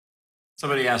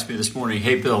Somebody asked me this morning,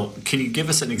 hey, Bill, can you give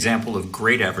us an example of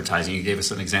great advertising? You gave us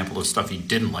an example of stuff you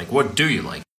didn't like. What do you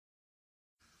like?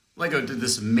 Lego did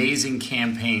this amazing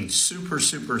campaign, super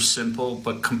simple,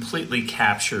 but completely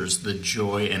captures the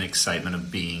joy and excitement of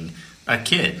being a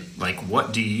kid. Like,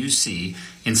 what do you see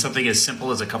in something as simple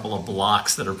as a couple of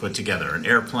blocks that are put together? An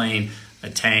airplane,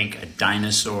 a tank, a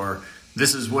dinosaur.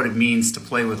 This is what it means to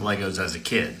play with Legos as a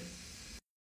kid.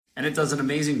 And it does an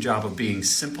amazing job of being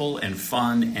simple and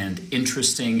fun and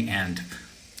interesting and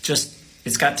just,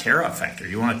 it's got tear out factor.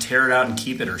 You want to tear it out and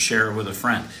keep it or share it with a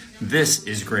friend. This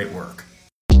is great work.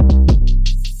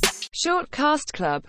 Shortcast Club.